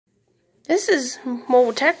This is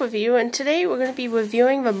Mobile Tech Review, and today we're going to be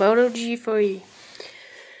reviewing the Moto G3.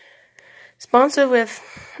 Sponsored with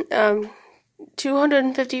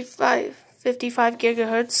 255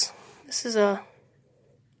 gigahertz. This is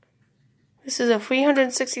a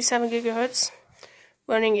 367 gigahertz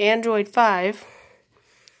running Android 5.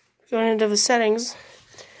 Going into the settings,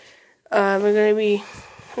 I'm going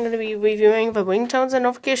to be reviewing the ringtones and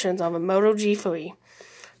notifications on the Moto G3.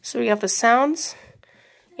 So we got the sounds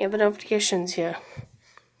and the notifications here.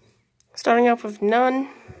 Starting off with none.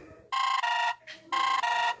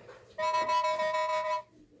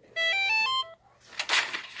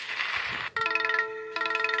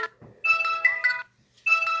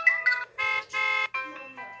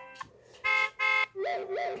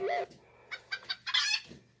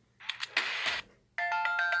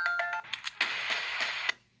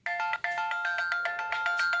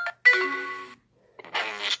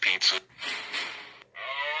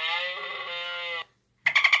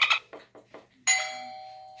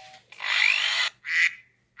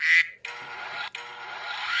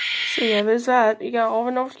 So yeah, there's that. You got all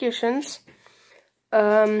the notifications.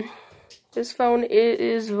 This phone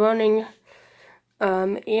is running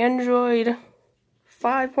Android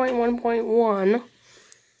 5.1.1,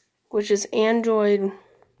 which is Android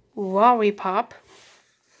Lollipop.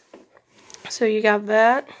 So you got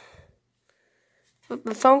that.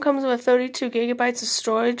 The phone comes with 32 gigabytes of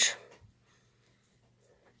storage.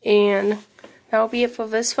 And that'll be it for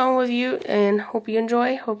this phone review, and hope you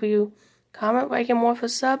enjoy. Hope you comment, like, and more for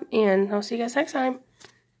sub, and I'll see you guys next time.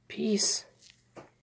 Peace.